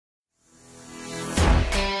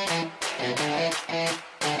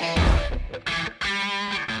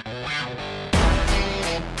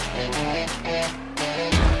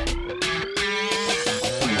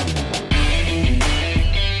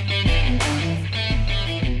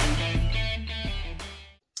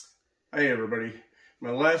Hey everybody,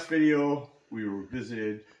 my last video we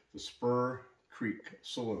visited the Spur Creek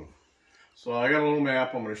Saloon. So I got a little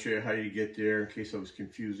map. I'm going to show you how you get there in case I was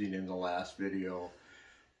confusing in the last video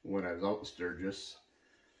when I was out in Sturgis.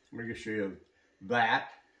 I'm going to show you that.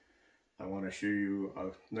 I want to show you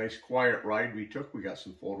a nice quiet ride we took. We got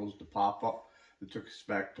some photos to pop up that took us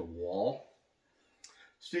back to Wall.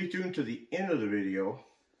 Stay tuned to the end of the video.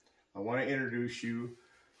 I want to introduce you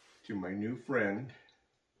to my new friend,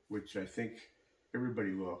 which I think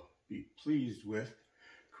everybody will be pleased with,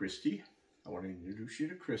 Christy. I want to introduce you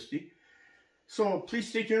to Christy. So please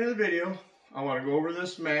stay tuned to the video. I want to go over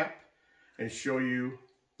this map and show you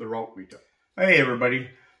the route we took. Hey everybody,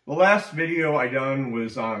 the last video I done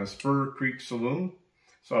was on a Spur Creek Saloon.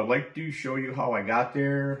 So I'd like to show you how I got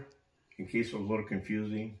there in case it was a little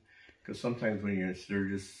confusing, because sometimes when you're in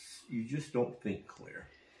Sturgis, you just don't think clear.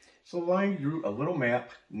 So I drew a little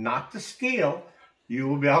map, not to scale, you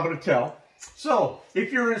will be able to tell. So,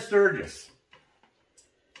 if you're in Sturgis,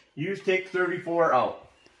 you take 34 out.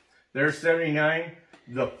 There's 79.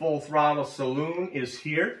 The Full Throttle Saloon is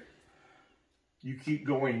here. You keep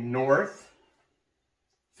going north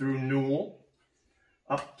through Newell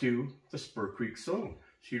up to the Spur Creek Saloon.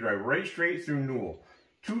 So you drive right straight through Newell.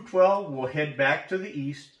 212 will head back to the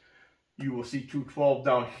east. You will see 212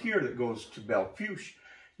 down here that goes to Belfuche.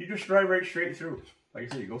 You just drive right straight through. Like I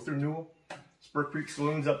said, you go through Newell. Spur Creek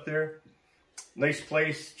Saloon's up there. Nice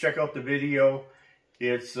place. Check out the video.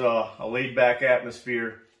 It's a laid-back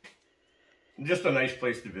atmosphere. Just a nice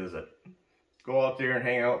place to visit. Go out there and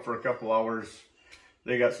hang out for a couple hours.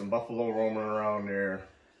 They got some buffalo roaming around there.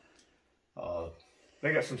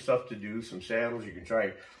 They got some stuff to do, some saddles. You can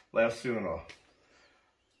try lassoing a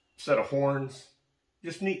set of horns.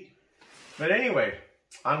 Just neat. But anyway,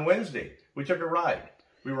 on Wednesday, we took a ride.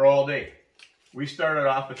 We were all day. We started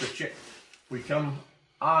off at the Chick. We come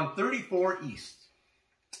on 34 East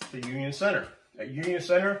to Union Center. At Union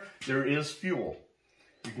Center, there is fuel.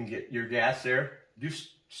 You can get your gas there. Just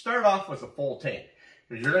start off with a full tank,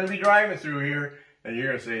 because you're going to be driving through here and you're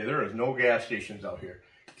going to say there is no gas stations out here.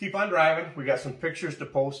 Keep on driving. We got some pictures to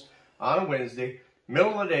post on Wednesday.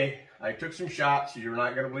 Middle of the day, I took some shots. You're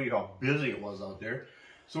not going to believe how busy it was out there.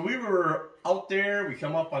 So we were out there. We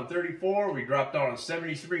come up on 34. We dropped down on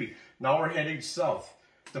 73. Now we're heading south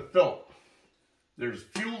to Phillip. There's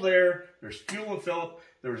fuel there. There's fuel in Phillip.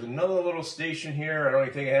 There was another little station here. I don't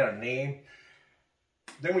even think it had a name.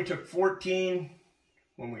 Then we took 14.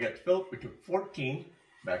 When we got to Phillip, we took 14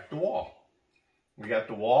 back to Wall. We got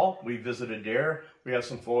to Wall. We visited there. We have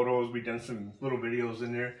some photos. We've done some little videos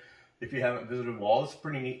in there. If you haven't visited Wall, it's a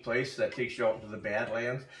pretty neat place. That takes you out into the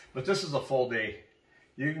Badlands. But this is a full day.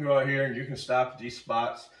 You can go out here and you can stop at these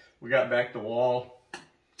spots. We got back to Wall.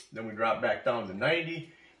 Then we dropped back down to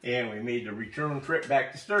 90. And we made the return trip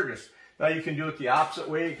back to Sturgis. Now you can do it the opposite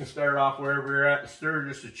way. You can start off wherever you're at in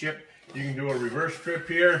Sturgis to Chip. You can do a reverse trip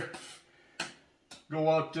here. Go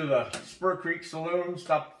out to the Spur Creek Saloon,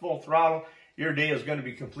 stop Full Throttle. Your day is going to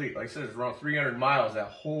be complete. Like I said, it's around 300 miles, that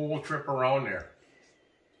whole trip around there.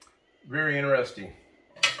 Very interesting.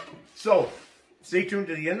 So, stay tuned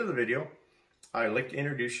to the end of the video. I'd like to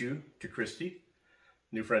introduce you to Christy,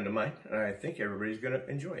 new friend of mine, and I think everybody's going to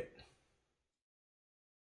enjoy it.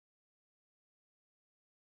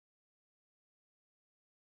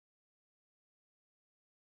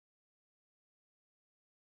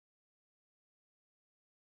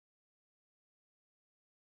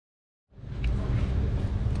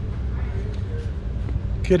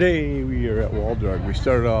 Today we are at Wall Drug. We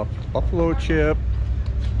started off Buffalo Chip,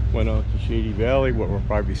 went out to Shady Valley, where we'll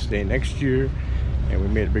probably stay next year, and we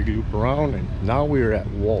made a big loop around, and now we are at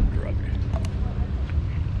Wall Drug.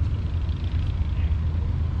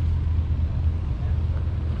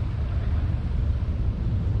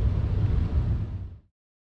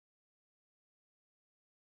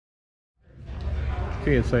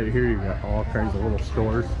 Okay, inside here you got all kinds of little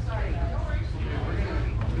stores.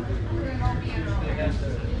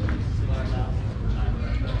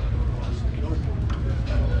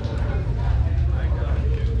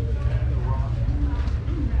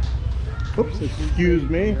 Oops, excuse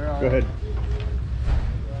me. Go ahead.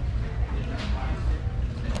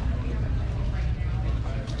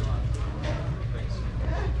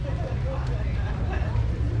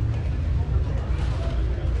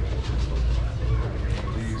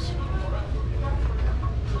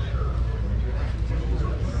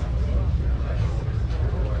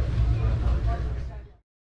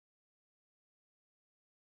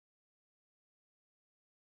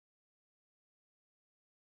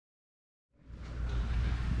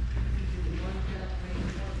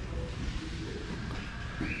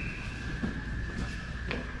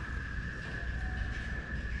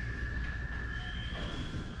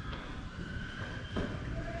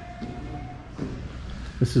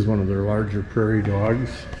 This is one of their larger prairie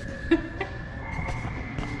dogs.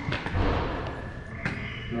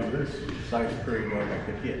 Now this size prairie dog I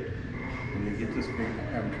could hit. When they get this big,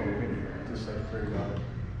 I haven't trouble hitting this size prairie dog.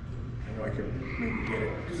 I know I could maybe get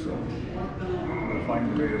it, so I'm going to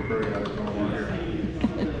find the bigger prairie dogs on here.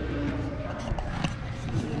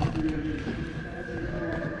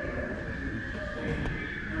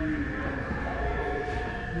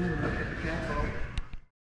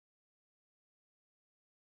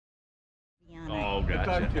 Oh, gotcha.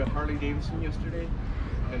 I talked to Harley Davidson yesterday,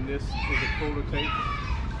 and this is a prototype.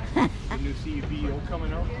 The new CVO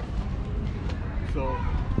coming out. So,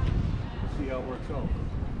 we'll see how it works out.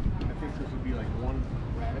 I think this would be like one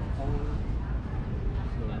rabbit color.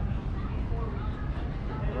 So,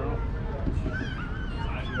 I don't know.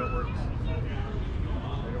 See how it works. I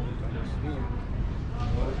don't understand.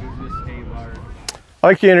 What is this haywire? I'd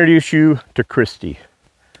like to introduce you to Christy.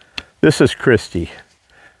 This is Christy.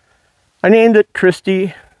 I named it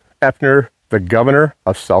Christy after the governor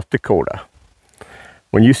of South Dakota.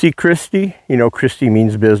 When you see Christy, you know Christy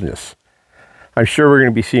means business. I'm sure we're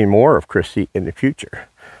going to be seeing more of Christy in the future.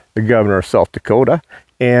 The governor of South Dakota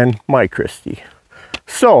and my Christy.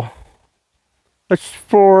 So, let's,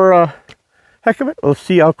 for heck of it, let's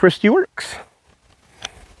see how Christy works.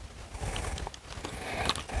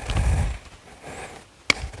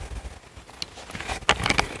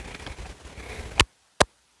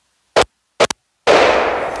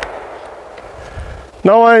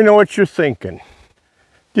 Now I know what you're thinking.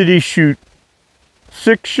 Did he shoot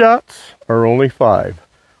 6 shots or only 5?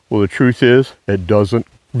 Well, the truth is, it doesn't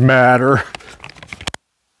matter.